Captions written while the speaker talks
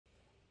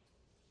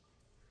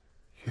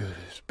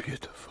as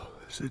beautiful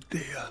as the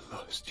day I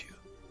lost you.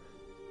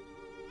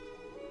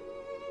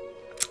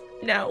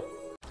 No.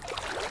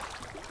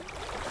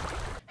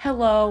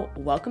 Hello,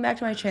 welcome back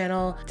to my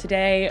channel.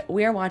 Today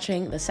we are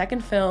watching the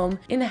second film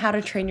in the How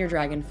to Train Your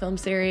Dragon film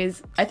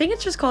series. I think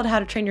it's just called How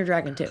to Train Your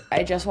Dragon 2.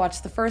 I just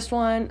watched the first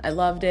one, I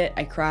loved it,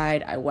 I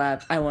cried, I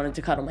wept, I wanted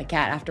to cuddle my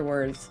cat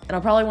afterwards, and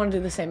I'll probably want to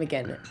do the same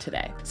again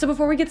today. So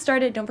before we get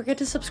started, don't forget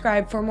to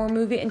subscribe for more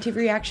movie and TV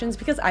reactions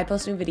because I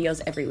post new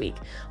videos every week.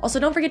 Also,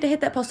 don't forget to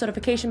hit that post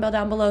notification bell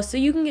down below so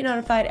you can get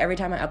notified every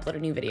time I upload a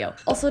new video.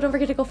 Also, don't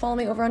forget to go follow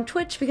me over on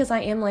Twitch because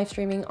I am live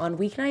streaming on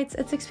weeknights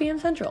at 6 p.m.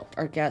 Central.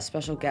 Our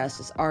special guest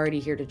is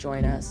already here to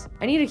join us.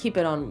 I need to keep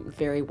it on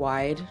very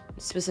wide,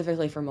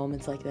 specifically for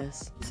moments like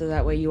this, so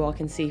that way you all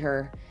can see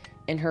her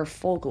in her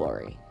full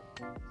glory.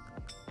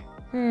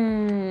 We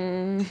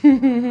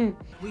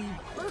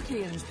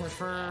Burkians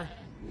prefer...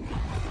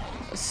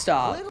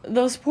 Stop.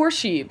 Those poor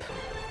sheep.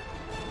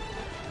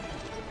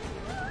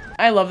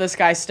 I love this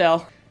guy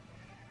still.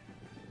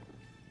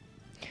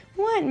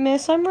 What,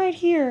 miss? I'm right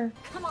here.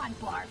 Come on,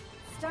 Barb.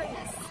 Starting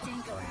to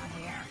stink around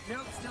here.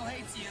 Nope, still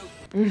hates you.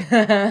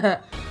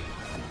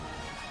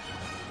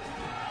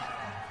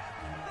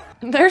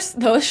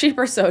 Those sheep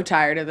are so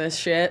tired of this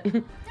shit. They're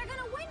gonna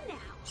win now.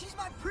 She's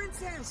my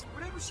princess.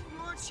 Whatever she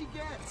wants, she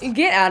gets.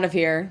 Get out of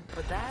here.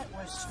 But that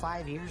was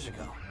 5 years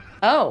ago.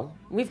 Oh,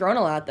 we've grown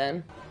a lot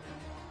then.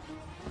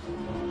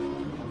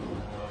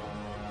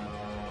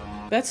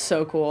 That's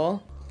so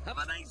cool. Have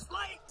a nice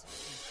flight.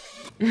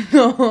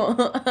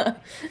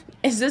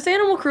 Is this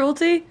animal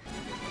cruelty?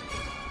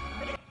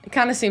 It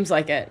kind of seems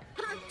like it.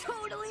 I'm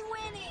totally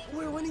winning.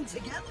 We're winning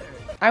together.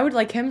 I would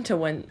like him to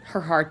win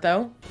her heart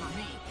though. For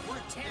me, we're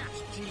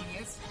attached,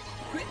 genius.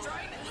 Quit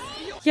trying to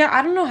steal. Yeah,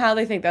 I don't know how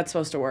they think that's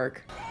supposed to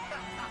work.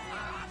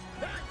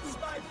 That's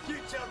my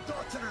future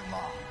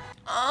daughter-in-law.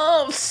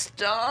 Oh,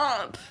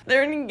 stop.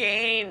 They're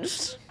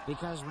engaged.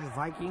 Because we're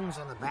Vikings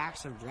on the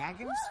backs of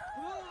dragons,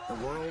 the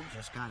world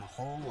just got a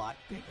whole lot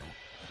bigger.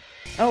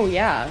 Oh,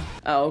 yeah.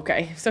 Oh,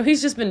 okay. So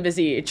he's just been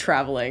busy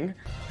traveling.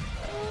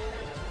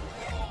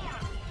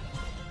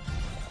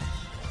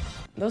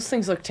 Those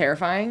things look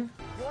terrifying.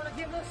 You want to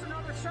give this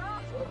another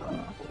shot?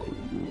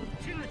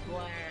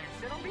 Toothless.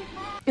 It'll be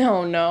fun.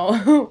 Oh,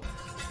 no.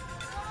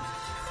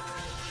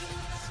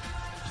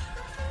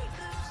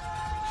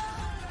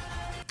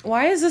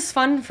 Why is this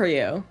fun for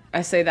you?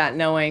 I say that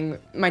knowing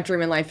my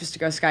dream in life is to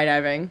go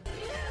skydiving.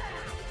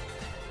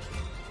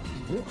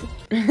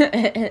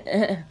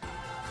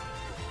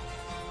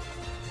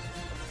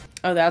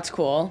 Oh, that's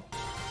cool.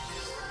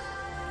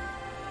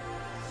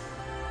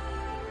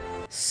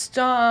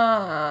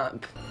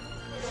 Stop.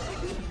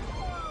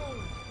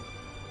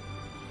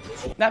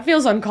 That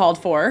feels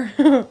uncalled for.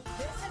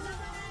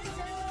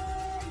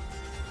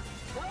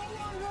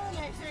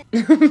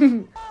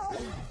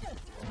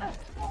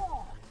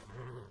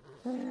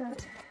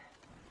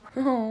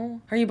 Oh,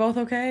 are you both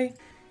okay?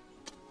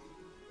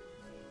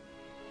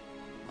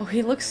 Oh,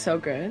 he looks so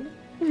good.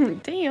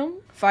 Damn.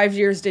 5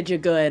 years did you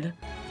good.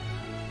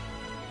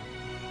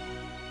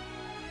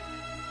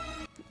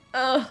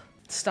 Ugh,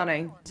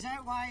 stunning. Is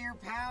that why you're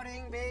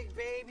pouting, big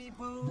baby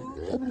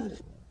boo?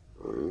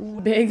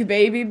 Big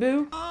baby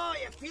boo? Oh,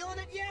 you feeling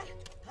it yet?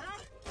 Huh?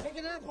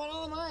 Picking up on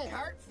all my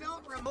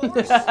heartfelt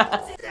remorse?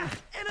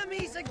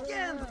 Enemies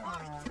again!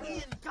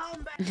 In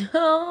combat!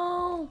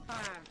 No.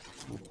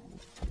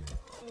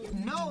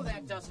 You know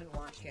that doesn't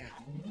watch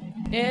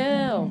out.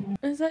 Ew.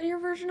 Is that your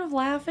version of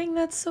laughing?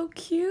 That's so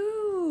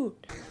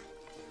cute.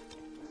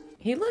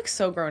 He looks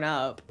so grown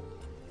up.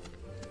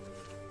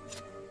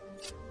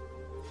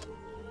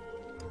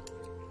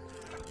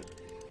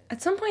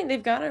 At some point,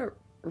 they've got to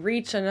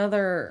reach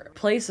another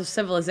place of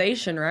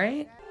civilization,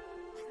 right?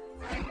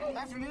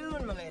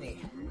 Afternoon, milady.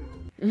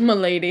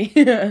 Milady.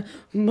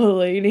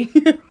 Milady.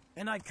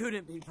 And I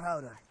couldn't be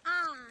prouder.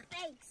 Ah,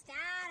 thanks, Dad.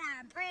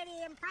 I'm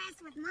pretty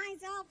impressed with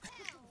myself.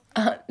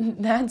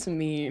 That's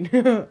mean.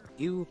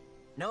 You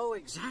know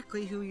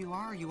exactly who you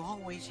are. You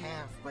always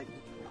have, but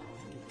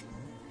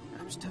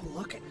I'm still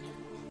looking.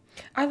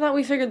 I thought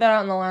we figured that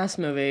out in the last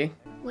movie.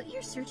 What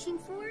you're searching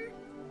for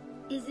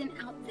isn't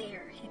out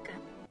there,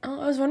 Hiccup. Oh,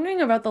 I was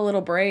wondering about the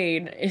little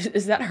braid.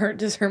 Is that her?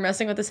 Just her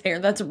messing with his hair?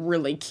 That's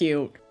really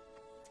cute.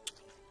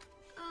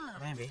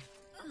 Maybe.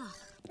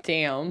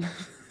 Damn.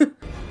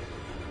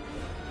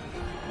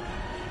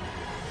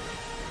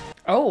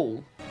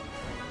 Oh.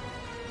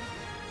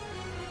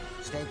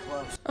 Stay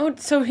close. Oh,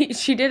 so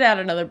she did add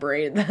another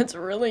braid. That's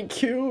really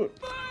cute.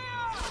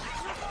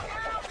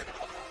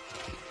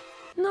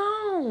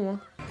 No.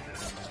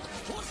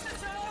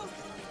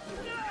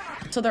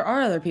 So there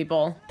are other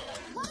people.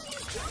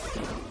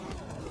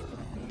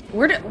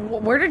 Where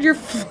did your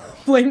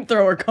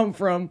flamethrower come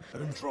from?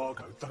 And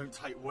Drago don't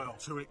take well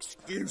to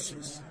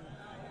excuses.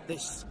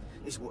 This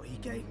is what he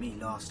gave me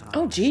last time.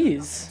 Oh,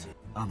 jeez.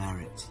 I'm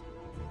Arit,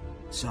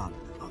 son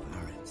of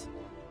Arit.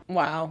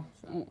 Wow.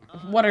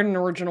 What an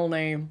original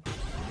name.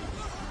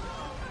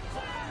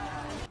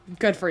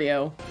 Good for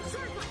you.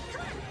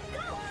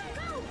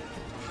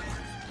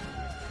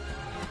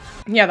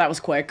 Yeah, that was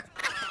quick.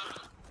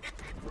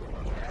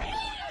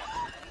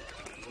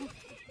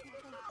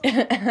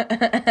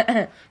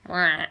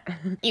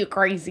 You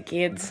crazy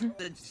kids.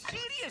 In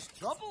serious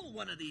trouble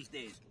one of these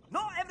days.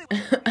 Not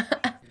everyone.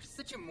 You're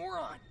such a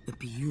moron. A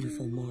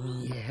beautiful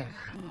moron. Yeah.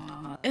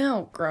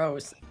 Ew,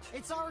 gross.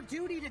 It's our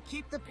duty to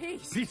keep the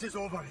peace. Peace is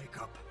over,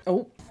 Hiccup.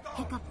 Oh,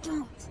 Hiccup,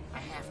 don't. I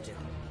have to.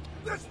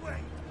 This way.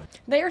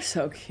 they are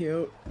so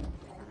cute.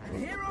 And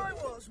here I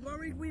was,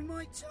 worried we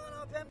might turn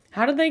up empty.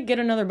 How did they get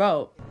another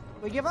boat?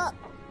 We give up.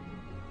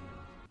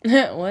 What?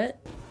 Yeah,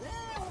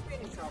 won't be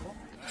any trouble.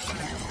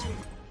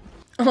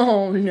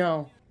 Oh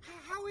no.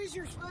 How is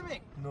your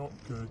swimming? Not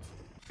good.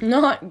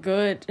 Not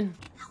good.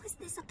 How is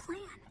this a plan?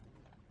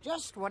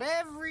 Just what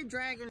every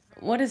dragon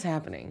What is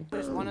happening?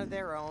 is one of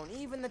their own,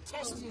 even the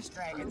testiest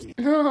dragons.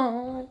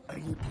 No. Are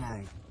you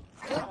playing?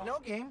 No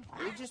game.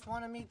 We just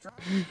want to meet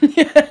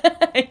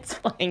It's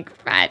playing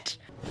fetch.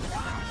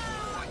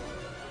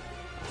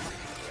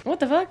 What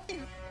the fuck?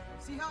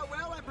 See how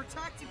well I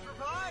protect and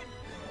provide?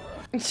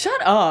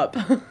 Shut up.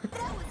 That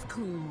was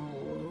close.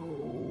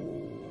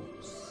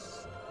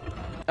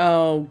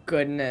 Oh,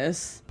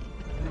 goodness.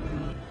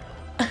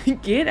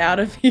 Get out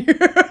of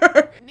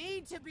here.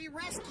 Need to be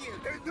rescued.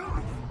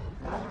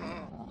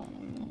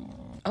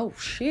 Oh,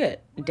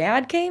 shit.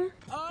 Dad came?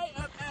 I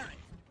am Eric,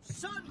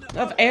 son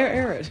Of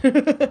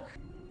Arid.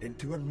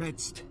 Into our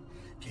midst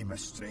came a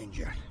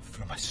stranger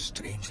from a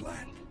strange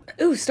land.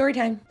 Ooh, story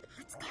time.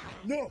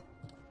 No!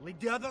 Lead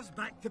the others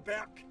back to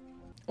Berk.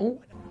 Oh.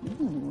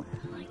 Ooh,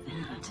 like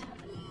that.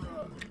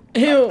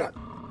 Ew.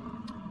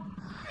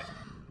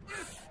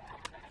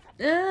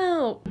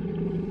 Ew.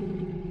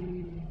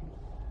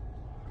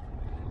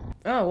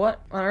 Oh,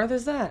 what on earth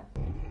is that?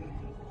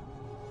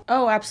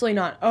 Oh, absolutely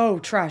not. Oh,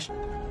 trash.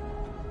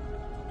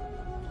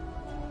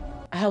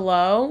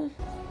 Hello?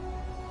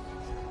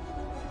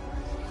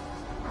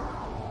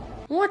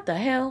 What the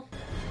hell?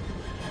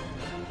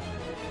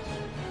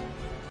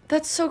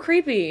 That's so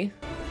creepy.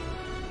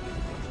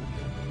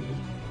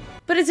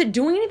 But is it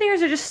doing anything or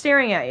is it just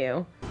staring at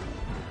you?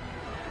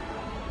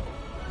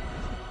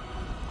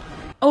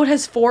 Oh, it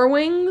has 4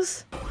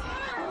 wings?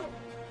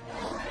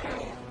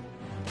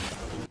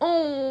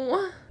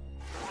 Oh.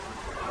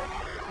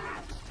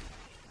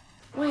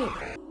 Wait.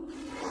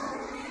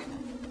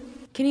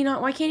 Can he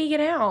not? Why can't he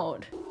get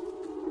out?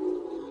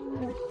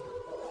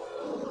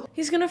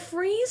 He's gonna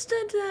freeze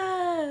to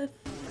death.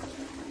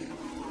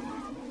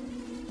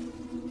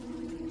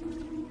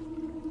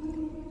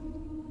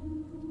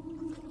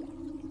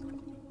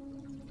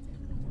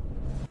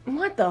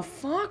 What the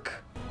fuck?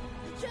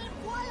 He can't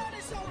fly on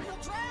his own, he'll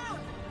drown!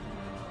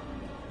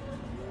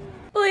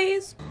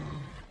 Please.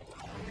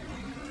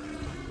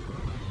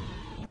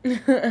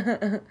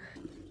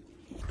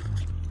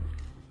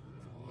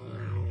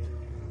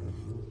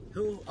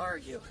 Who are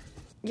you?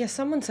 Yeah,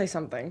 someone say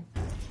something.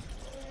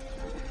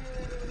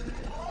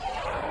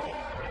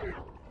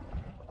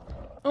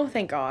 Oh,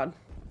 thank God.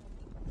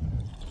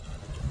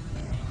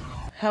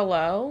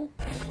 Hello?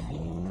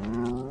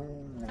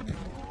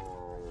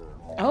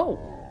 Oh,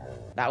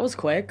 that was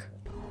quick.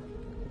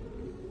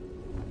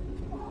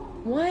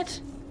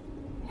 What?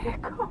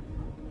 Hiccup.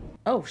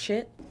 Oh,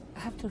 shit.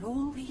 After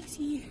all these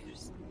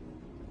years,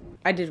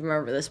 I did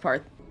remember this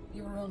part.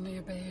 you were only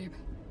a babe.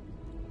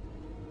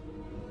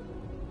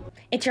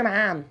 It's your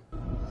mom.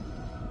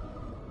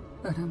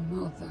 But a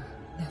mother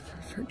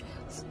never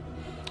forgets.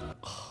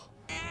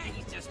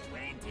 He's just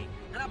 20.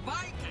 And a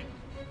Viking.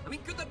 I mean,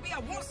 could there be a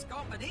worse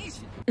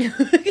combination?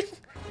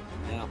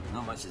 Well,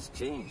 not much has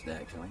changed,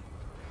 actually.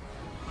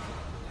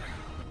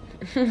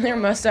 Their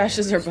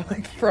mustaches are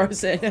both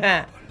frozen.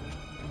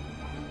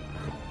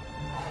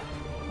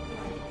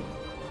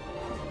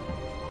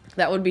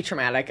 That would be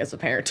traumatic as a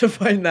parent to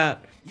find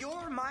that.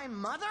 You're my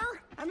mother?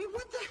 I mean,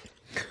 what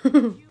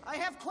the? I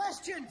have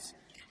questions.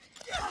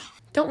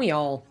 Don't we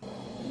all?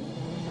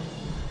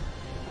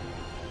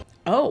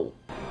 Oh.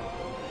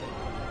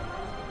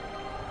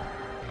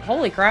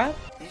 Holy crap.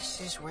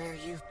 This is where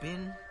you've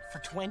been for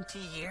 20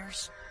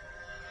 years?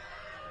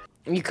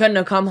 You couldn't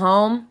have come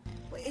home?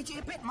 It's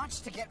a bit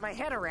much to get my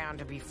head around,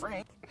 to be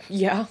frank.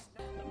 Yeah.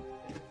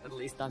 At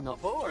least I'm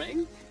not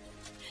boring.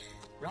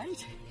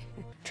 Right?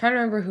 Trying to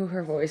remember who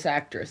her voice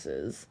actress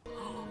is.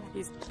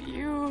 He's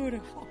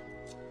beautiful.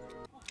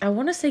 I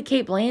want to say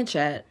Cate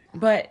Blanchett,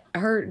 but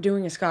her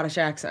doing a Scottish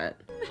accent.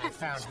 I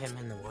found him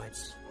in the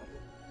woods.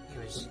 He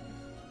was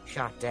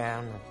shot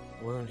down and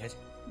wounded.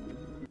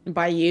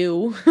 By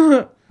you.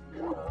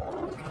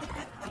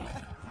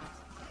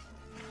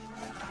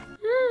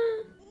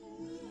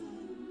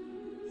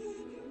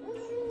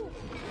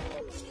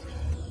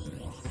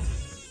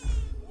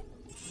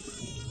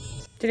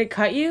 Did it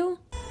cut you?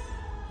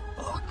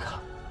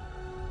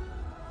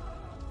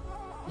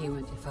 You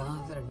and your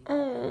father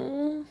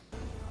Oh.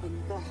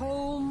 in the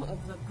home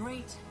of the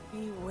great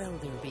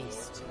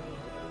bewilderbeast.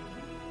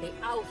 The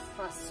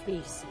alpha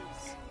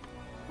species.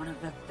 One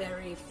of the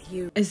very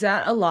few. Is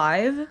that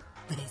alive?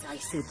 With his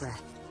icy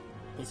breath,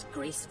 this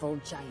graceful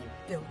giant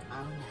built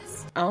our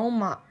nest. Oh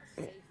my.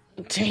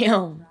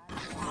 Damn.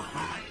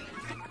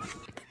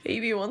 The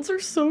baby ones are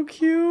so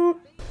cute.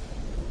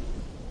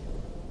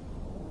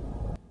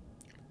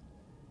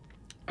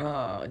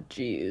 Oh,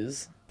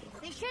 jeez.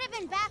 They should have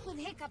been back with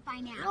Hiccup by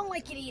now. I don't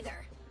like it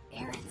either.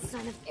 Eret,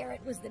 son of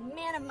Eret, was the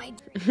man of my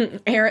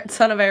dreams. Eret,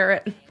 son of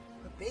Eret.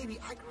 But baby,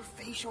 I grew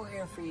facial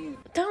hair for you.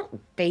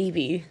 Don't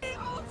baby.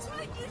 I'll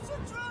take you to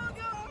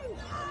Drago!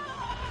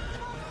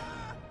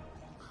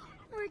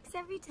 Works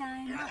every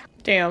time.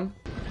 Damn.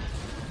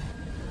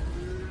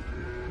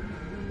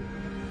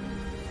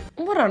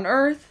 What on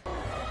earth?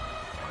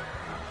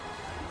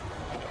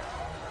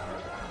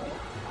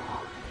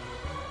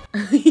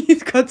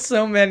 He's got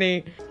so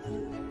many.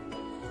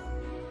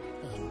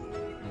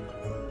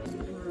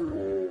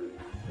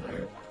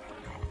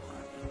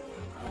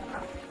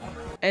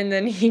 And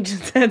then he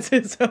just has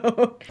his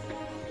own.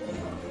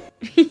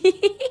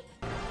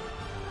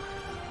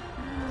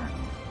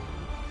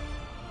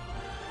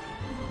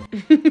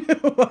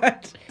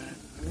 What?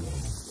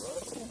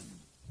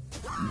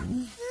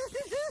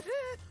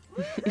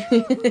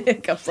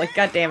 Hiccup's like,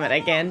 God damn it,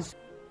 again.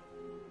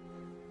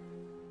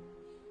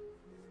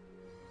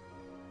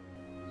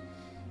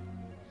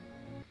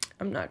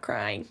 I'm not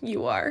crying.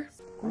 You are.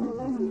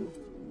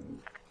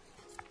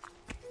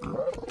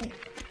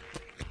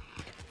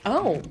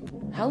 Oh,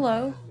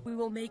 hello. We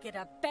will make it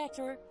a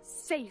better,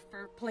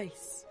 safer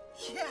place.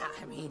 Yeah,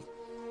 I mean,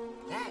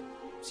 that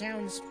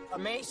sounds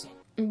amazing.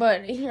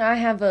 But I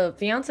have a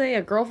fiance,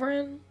 a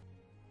girlfriend.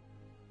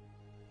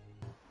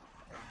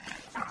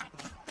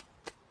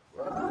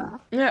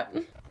 Yep.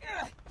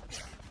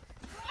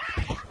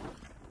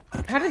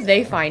 How did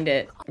they find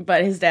it?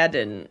 But his dad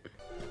didn't.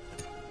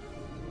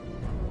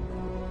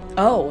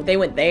 Oh, they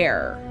went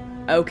there.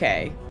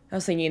 Okay. I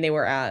was thinking they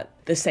were at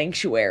the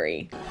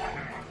sanctuary.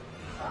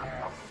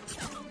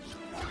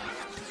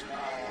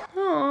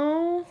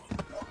 Aww.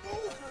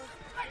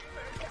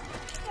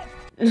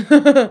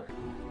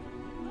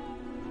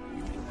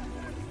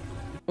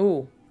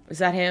 Ooh, is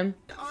that him?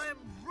 I am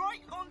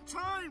right on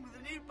time with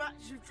a new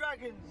batch of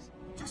dragons,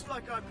 just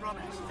like I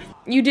promised.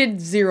 You did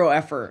zero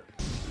effort.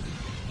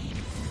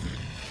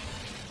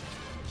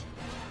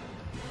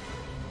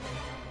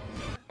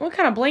 What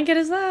kind of blanket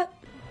is that?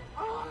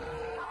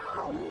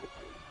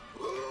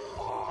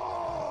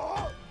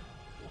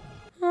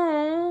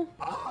 Oh.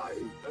 I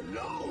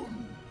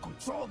alone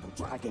control the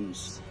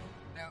dragons.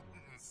 No,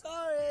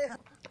 sorry.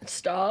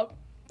 Stop.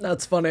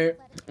 That's funny.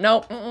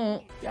 Nope.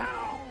 Down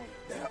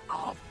their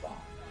alpha.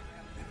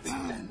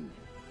 Then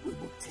we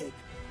will take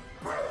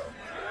birth.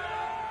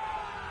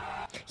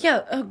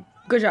 Yeah,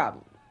 good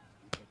job.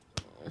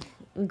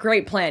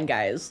 Great plan,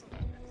 guys.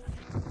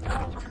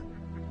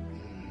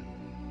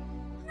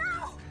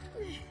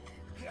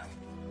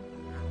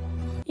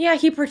 Yeah,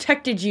 he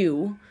protected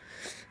you.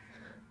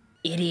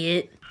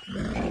 Idiot.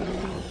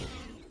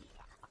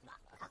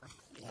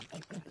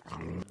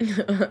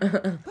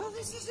 Well,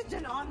 this isn't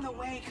an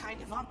on-the-way kind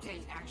of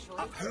update, actually.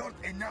 I've heard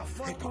enough,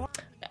 Hiccup.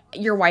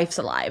 Your wife's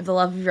alive, the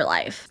love of your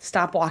life.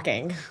 Stop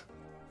walking.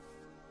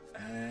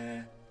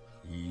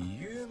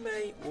 You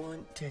might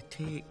want to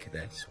take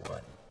this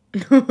one.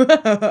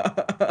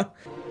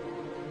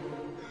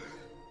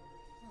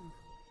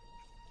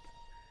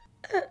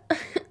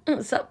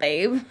 What's up,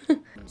 babe?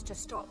 To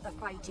stop the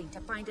fighting, to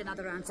find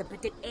another answer,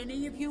 but did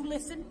any of you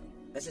listen?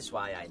 This is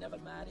why I never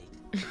married.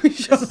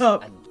 Shut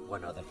up. And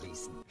one other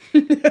reason.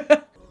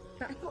 But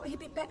I thought he'd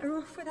be better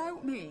off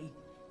without me.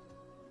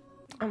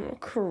 I'm gonna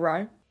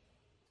cry.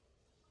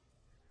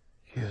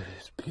 You're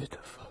as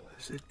beautiful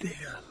as the day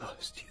I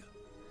lost you.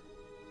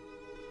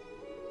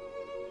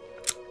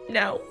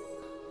 No.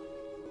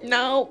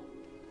 No.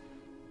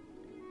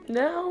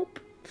 Nope.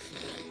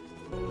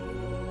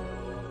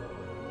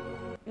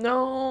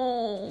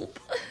 No.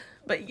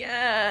 But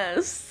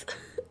yes.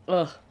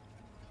 Ugh.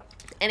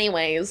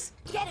 Anyways.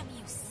 Get him,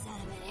 you son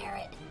of an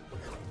Eret.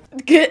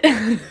 Get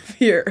out of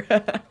here.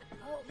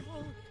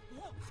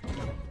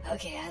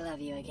 Okay, I love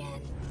you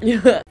again.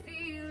 Yeah.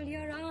 Feel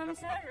your arms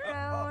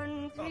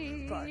around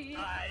me.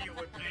 I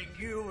would bring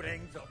you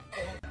rings of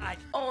gold.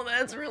 Oh,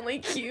 that's really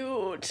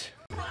cute.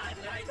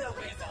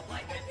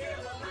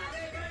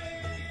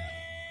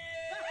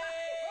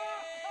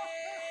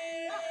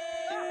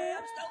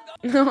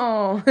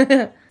 No.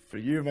 For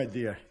you, my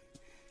dear.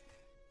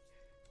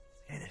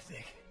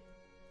 Anything.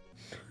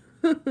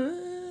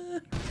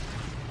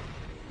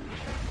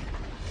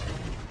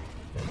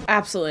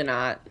 Absolutely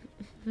not.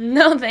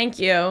 No, thank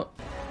you.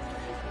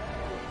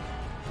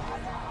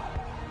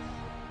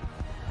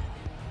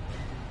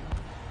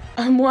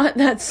 What?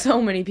 That's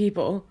so many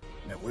people.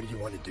 Now, what do you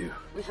want to do?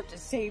 We have to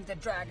save the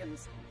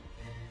dragons.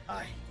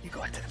 Aye, you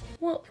got it.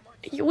 Well,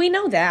 we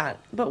know that,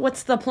 but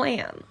what's the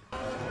plan?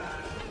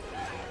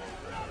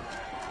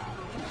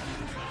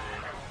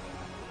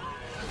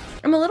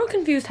 I'm a little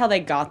confused how they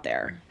got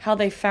there. How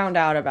they found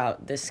out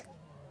about this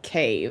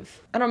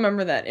cave. I don't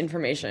remember that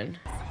information.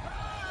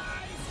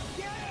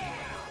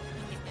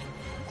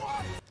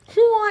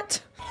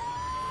 What?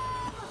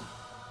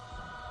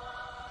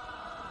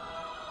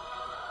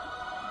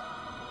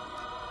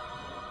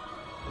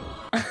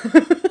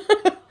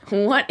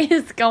 What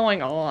is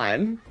going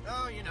on?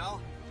 Oh, you know,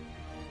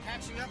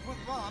 catching up with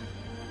Mom.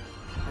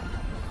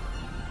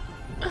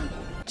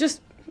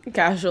 Just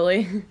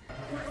Casually.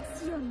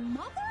 That's your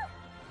mother?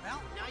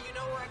 Well, now you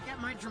know where I get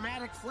my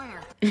dramatic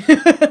flair.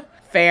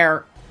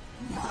 Fair.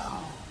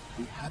 Now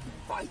we have a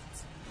fight.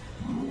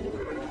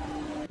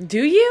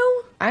 Do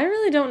you? I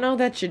really don't know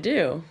that you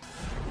do.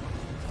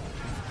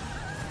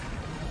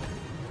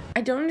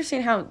 I don't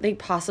understand how they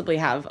possibly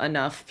have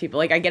enough people.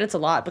 Like, I get it's a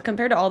lot, but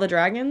compared to all the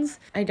dragons,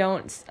 I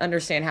don't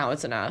understand how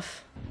it's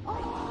enough.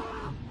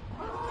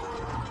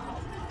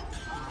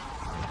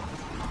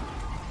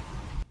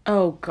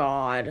 Oh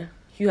god.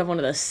 You have one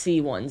of the sea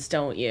ones,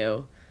 don't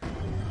you?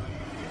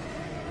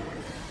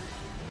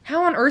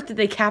 How on earth did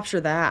they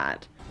capture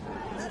that?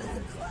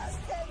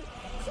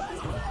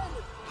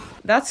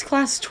 That's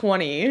class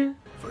 20.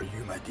 For you,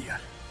 my dear.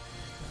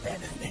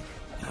 Anything.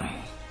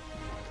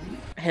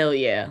 Hell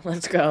yeah,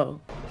 let's go.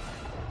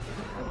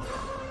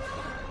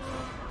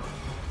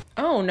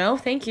 Oh no,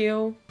 thank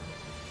you.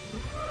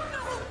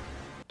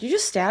 Did you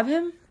just stab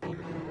him?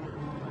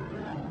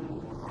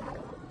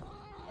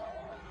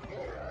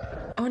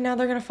 Oh, now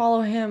they're gonna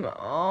follow him.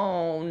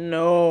 Oh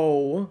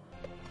no.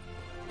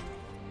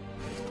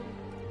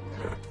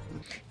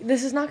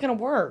 This is not gonna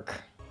work.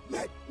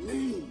 Let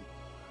me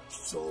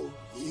show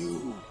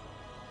you.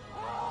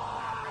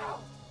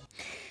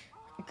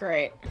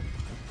 Great.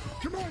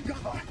 Come on,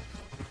 God.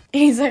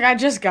 He's like, I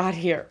just got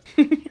here.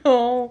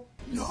 Oh.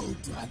 No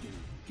dragon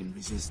can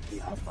resist the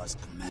Alpha's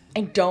command.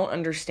 I don't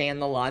understand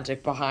the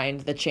logic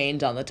behind the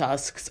chains on the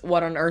tusks.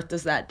 What on earth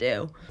does that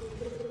do?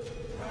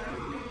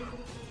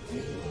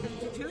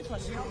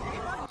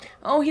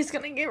 Oh, he's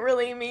gonna get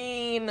really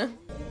mean.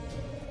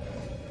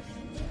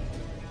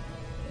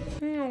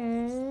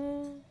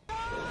 No.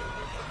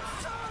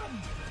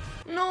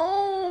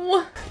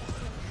 No.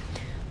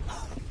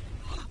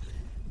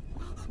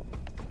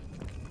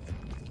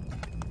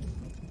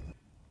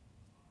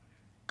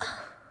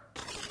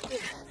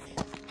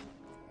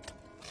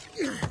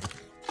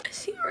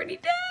 Is he already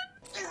dead?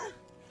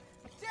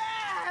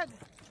 Dad!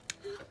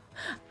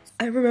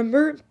 I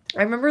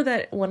remember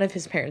that one of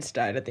his parents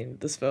died at the end of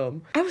this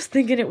film. I was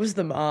thinking it was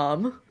the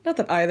mom. Not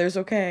that either's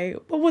okay,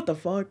 but what the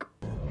fuck?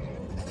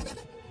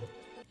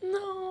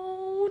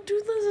 No,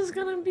 Toothless is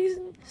gonna be...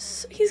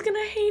 He's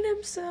gonna hate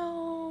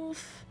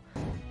himself.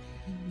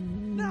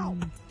 No!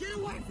 Get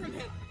away from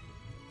him!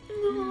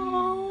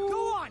 No.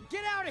 Go on!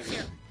 Get out of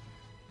here!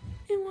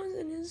 It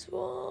wasn't his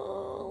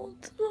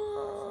fault.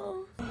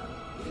 Oh.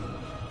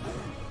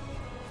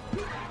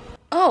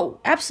 Oh,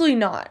 absolutely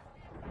not.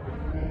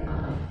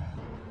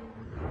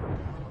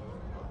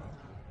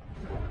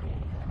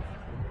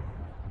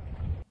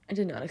 I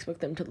did not expect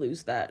them to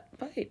lose that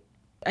fight.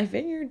 I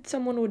figured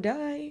someone would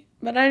die,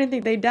 but I didn't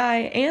think they'd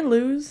die and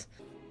lose.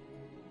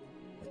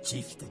 A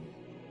chieftain.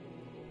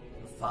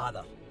 A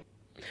father.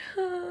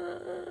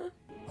 A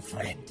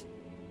friend.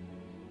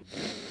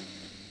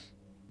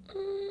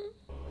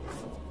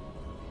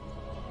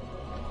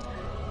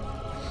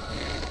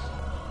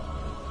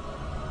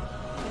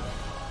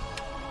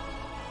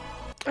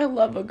 I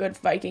love a good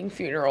Viking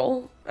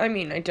funeral. I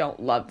mean, I don't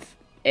love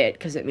it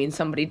because it means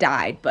somebody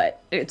died,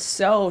 but it's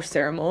so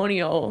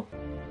ceremonial.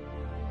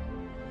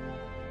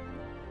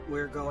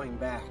 We're going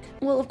back.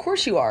 Well, of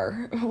course you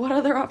are. What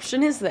other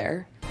option is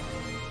there?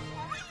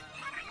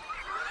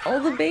 Oh,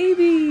 the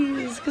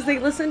babies, because they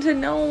listen to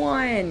no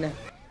one.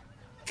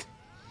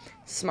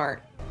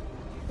 Smart.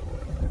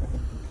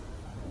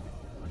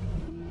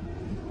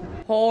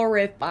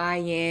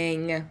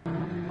 Horrifying.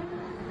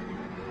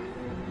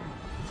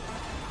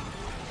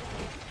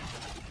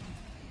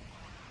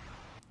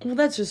 Well,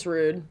 that's just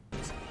rude.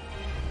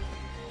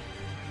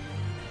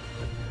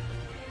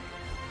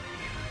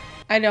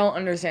 I don't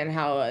understand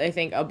how they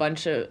think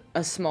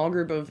a small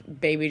group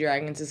of baby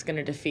dragons is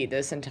gonna defeat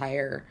this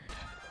entire...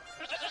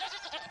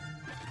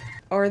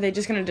 Or are they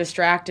just gonna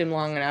distract him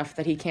long enough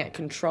that he can't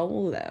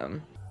control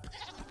them?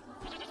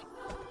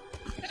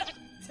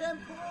 10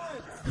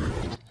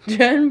 points!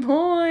 10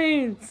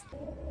 points!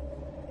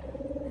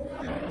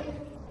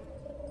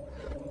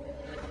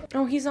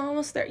 Oh, he's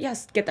almost there.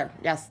 Yes, get there.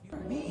 Yes.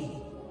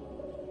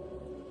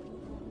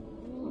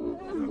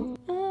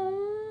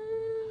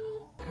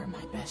 You're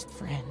my best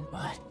friend,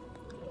 bud.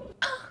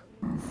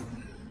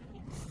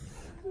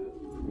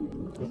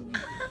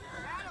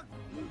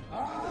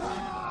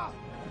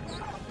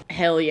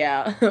 Hell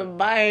yeah.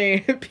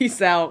 Bye.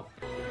 Peace out.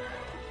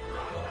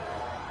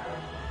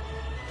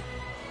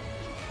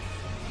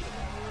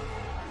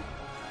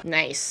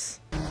 Nice.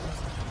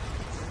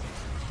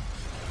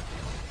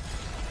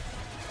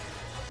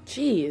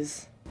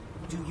 Jeez.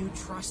 Do you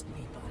trust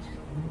me, bud?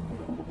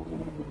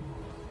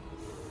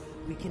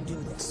 We can do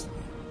this.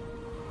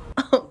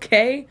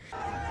 Okay.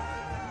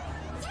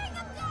 Take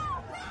him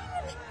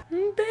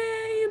down,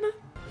 Babe.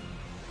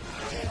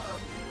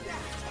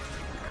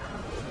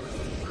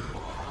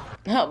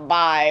 Oh,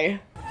 bye.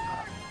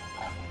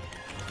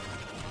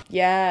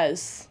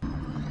 Yes.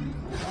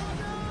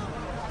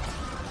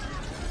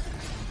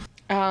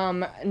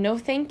 No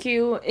thank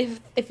you.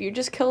 If you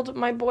just killed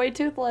my boy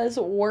Toothless,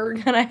 we're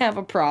gonna have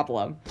a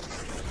problem.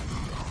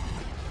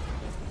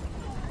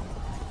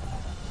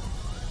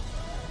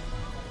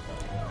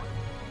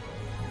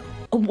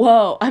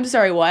 Whoa, I'm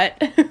sorry,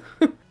 what?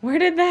 Where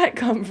did that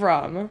come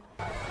from?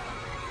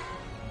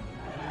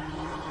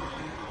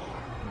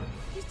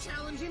 He's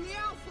challenging the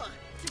Alpha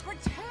to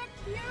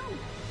protect you.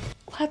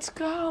 Let's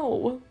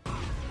go.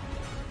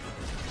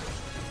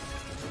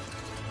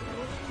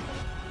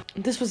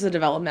 This was a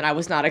development I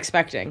was not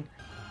expecting.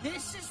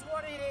 This is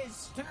what it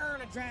is to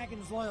earn a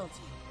dragon's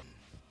loyalty.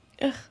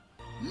 Ugh.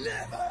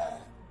 Never.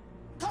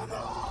 Come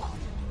on.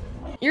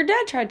 Your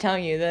dad tried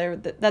telling you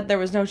that there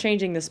was no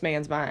changing this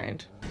man's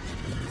mind.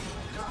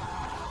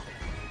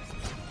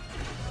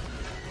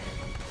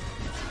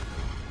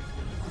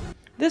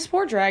 This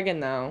poor dragon,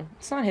 though.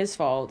 It's not his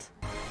fault.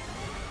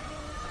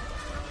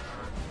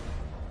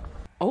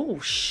 Oh,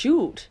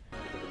 shoot.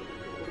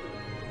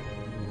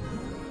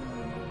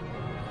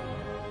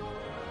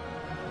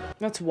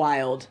 That's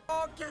wild.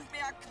 Oh, give me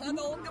a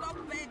cuddle,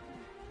 grumpy.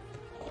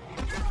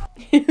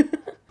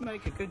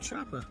 Make a good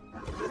chopper.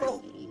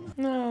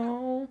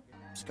 No.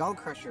 Skull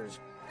Crusher's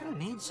gonna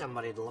need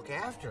somebody to look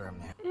after him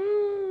now.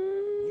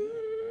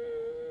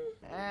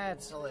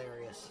 That's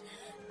hilarious.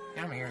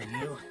 Come here,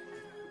 you.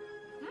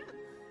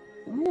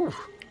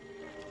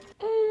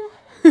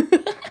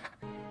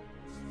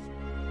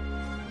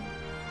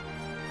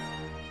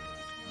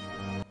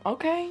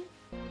 Okay.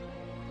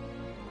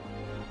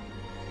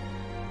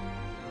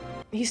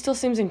 He still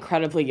seems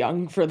incredibly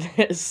young for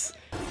this.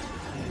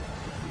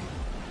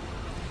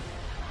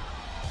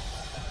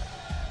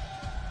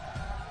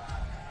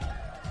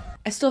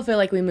 I still feel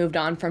like we moved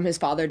on from his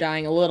father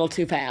dying a little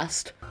too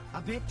fast.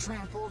 A bit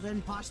trampled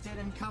and busted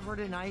and covered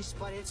in ice,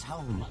 but it's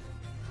home.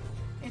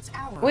 It's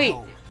our Wait,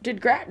 home. did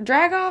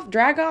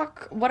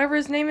Dragok, whatever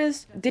his name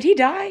is, did he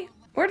die?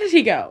 Where did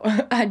he go?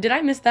 Did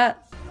I miss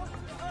that?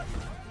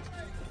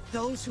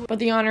 Those who But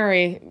the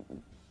honorary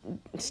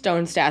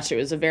stone statue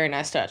is a very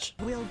nice touch.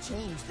 will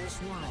change this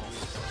world.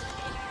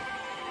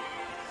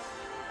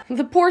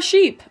 The poor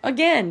sheep,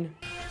 again.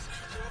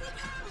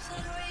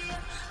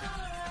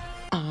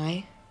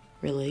 I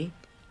really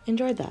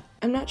enjoyed that.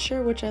 I'm not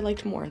sure which I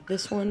liked more,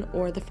 this one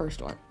or the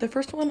first one. The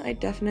first one I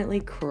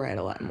definitely cried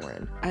a lot more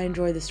in. I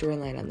enjoyed the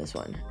storyline on this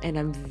one, and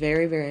I'm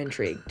very, very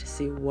intrigued to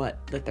see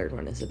what the third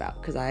one is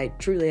about, because I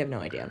truly have no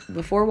idea.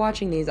 Before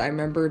watching these, I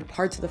remembered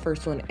parts of the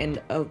first one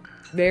and a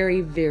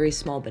very, very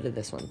small bit of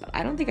this one, but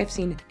I don't think I've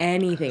seen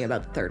anything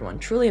about the third one.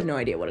 Truly have no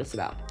idea what it's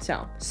about.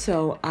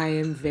 So I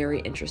am very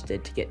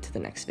interested to get to the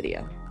next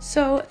video.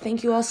 So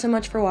thank you all so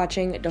much for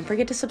watching. Don't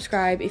forget to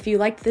subscribe. If you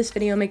liked this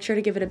video, make sure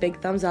to give it a big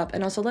thumbs up,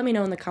 and also let me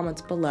know in the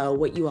comments below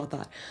what you all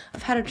thought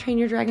of How to Train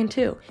Your Dragon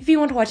 2. If you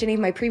want to watch any of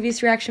my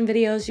previous reaction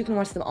videos, you can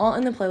watch them all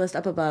in the playlist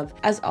up above.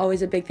 As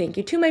always, a big thank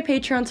you to my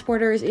Patreon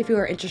supporters. If you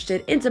are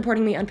interested in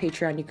supporting me on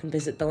Patreon, you can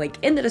visit the link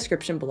in the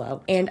description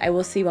below, and I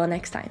will see you all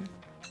next time.